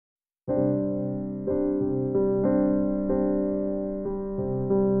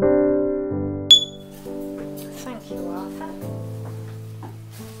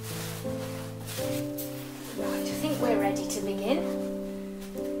ready to begin.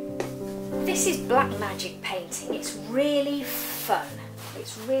 This is black magic painting. It's really fun.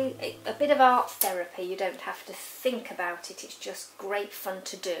 It's really a bit of art therapy. You don't have to think about it. It's just great fun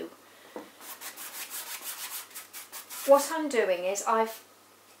to do. What I'm doing is I've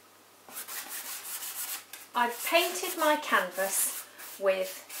painted my canvas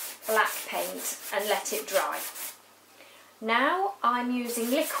with black paint and let it dry. Now I'm using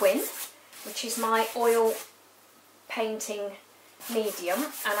liquid, which is my oil painting medium,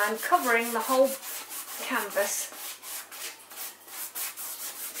 and I'm covering the whole canvas.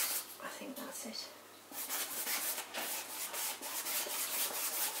 I think that's it.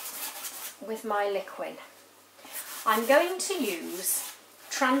 With my liquid. I'm going to use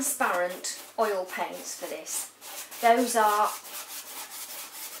transparent oil paints for this. Those are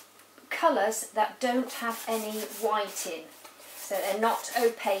colours that don't have any white in, so they're not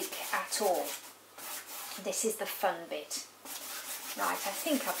opaque at all. This is the fun bit. Right, I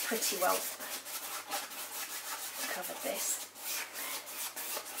think I've pretty well covered this.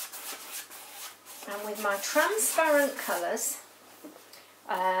 And with my transparent colours,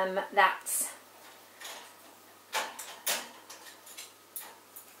 let's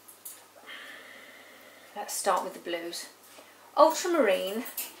start with the blues. Ultramarine,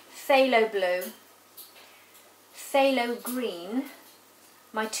 phthalo blue, phthalo green,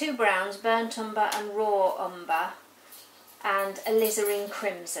 my two browns, burnt umber and raw umber, and alizarin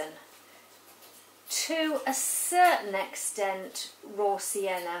crimson. To a certain extent raw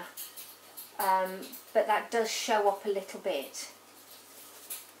sienna, but that does show up a little bit.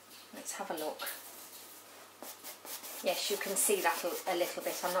 Let's have a look. Yes, you can see that a little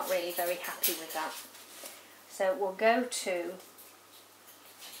bit. I'm not really very happy with that. So we'll go to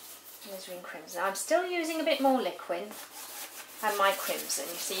alizarin crimson. I'm still using a bit more liquid and my crimson.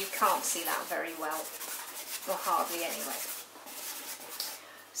 You see, you can't see that very well, or hardly anyway.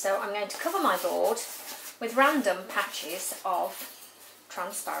 So I'm going to cover my board with random patches of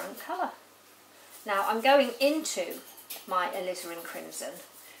transparent colour. Now I'm going into my alizarin crimson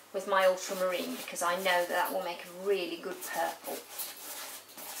with my ultramarine because I know that will make a really good purple.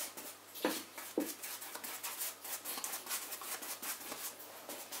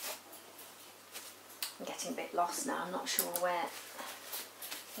 I'm getting a bit lost now. I'm not sure where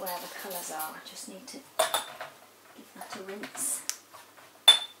the colours are. I just need to give that a rinse.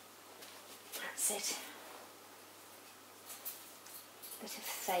 That's it. Bit of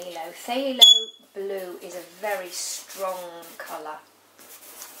phthalo. Phthalo blue is a very strong colour.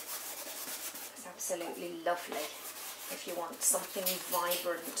 It's absolutely lovely if you want something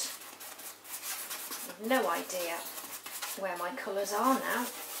vibrant. I've no idea where my colours are now.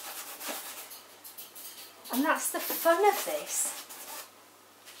 And that's the fun of this.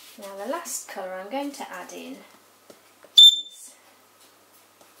 Now the last colour I'm going to add in is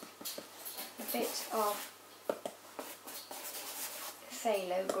a bit of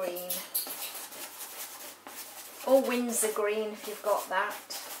phthalo green, or Windsor green if you've got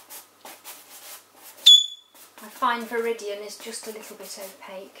that. I find Viridian is just a little bit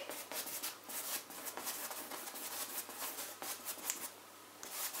opaque.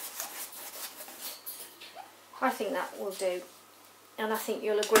 I think that will do, and I think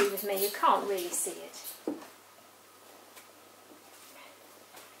you'll agree with me, you can't really see it.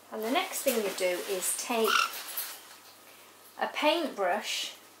 And the next thing you do is take a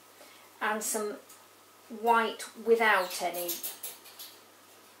paintbrush and some white without any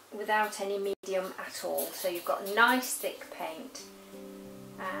medium at all. So you've got nice thick paint,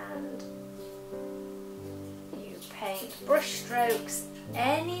 and you paint brush strokes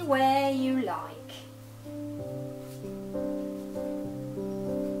anywhere you like.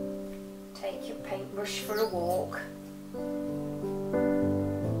 Take your paintbrush for a walk.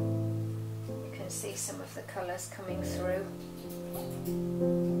 You can see some of the colours coming through.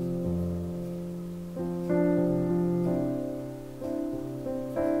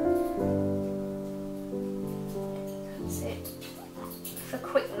 That's it. For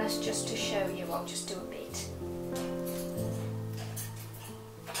quickness, just to show you, I'll just do a bit.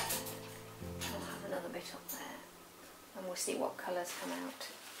 I'll have another bit up there, and we'll see what colours come out.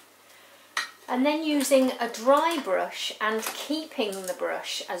 And then using a dry brush and keeping the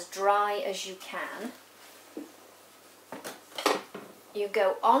brush as dry as you can, you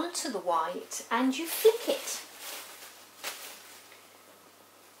go onto the white and you flick it.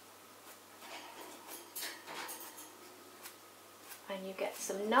 And you get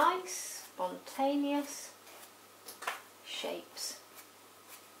some nice, spontaneous shapes.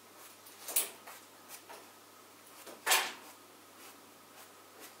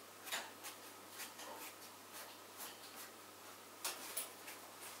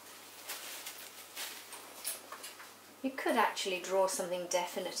 You could actually draw something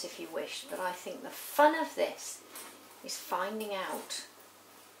definite if you wished, but I think the fun of this is finding out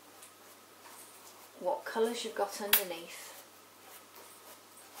what colours you've got underneath.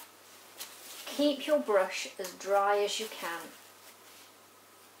 Keep your brush as dry as you can.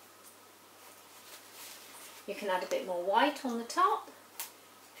 You can add a bit more white on the top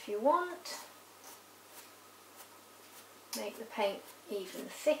if you want. Make the paint even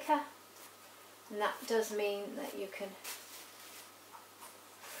thicker, and that does mean that you can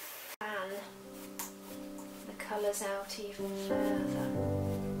fan the colours out even further.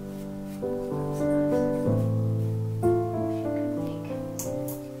 That's nice. You can make any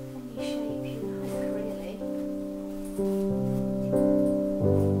shape you like, really.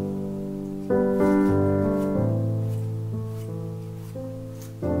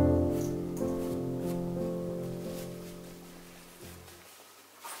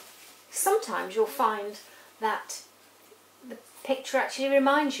 Sometimes you'll find that the picture actually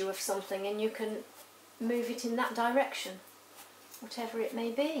reminds you of something and you can move it in that direction, whatever it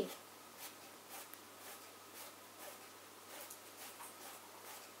may be.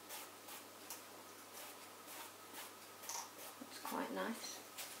 That's quite nice.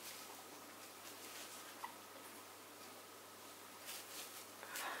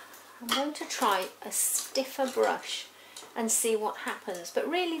 I'm going to try a stiffer brush and see what happens, but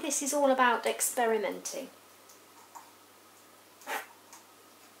really this is all about experimenting.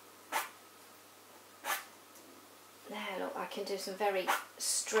 There, look, I can do some very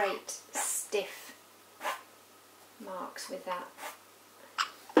straight, stiff marks with that.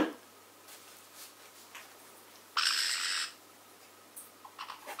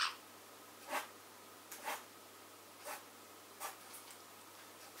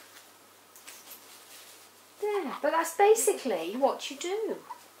 But that's basically what you do.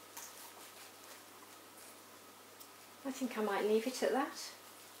 I think I might leave it at that.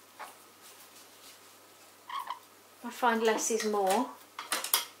 I find less is more.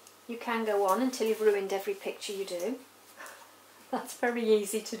 You can go on until you've ruined every picture you do. That's very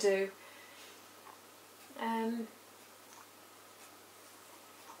easy to do.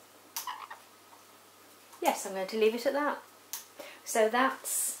 Yes, I'm going to leave it at that. So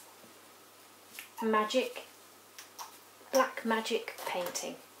that's black magic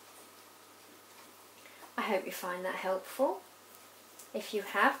painting. I hope you find that helpful. If you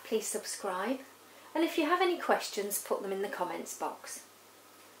have, please subscribe, and if you have any questions, put them in the comments box.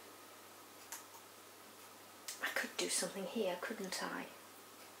 I could do something here, couldn't I?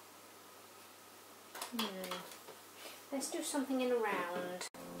 Let's do something in a round,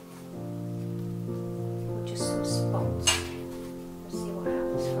 or just some spots. Let's see what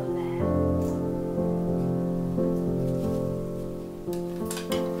happens from there.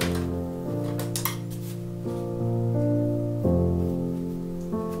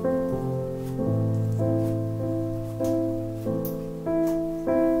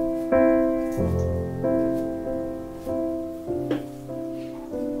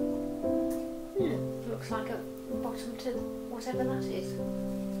 Like a bottom to whatever that is.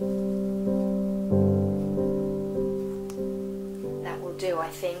 That will do, I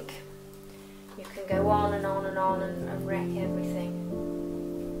think. You can go on and on and on and wreck everything.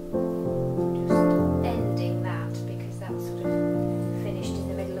 Just ending that because that's sort of finished in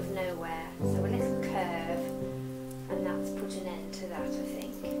the middle of nowhere. So a little curve, and that's put an end to that, I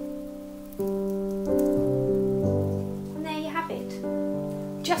think. And there you have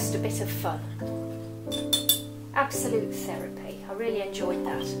it. Just a bit of fun. Absolute therapy. I really enjoyed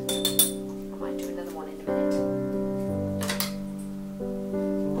that. I might do another one in a minute.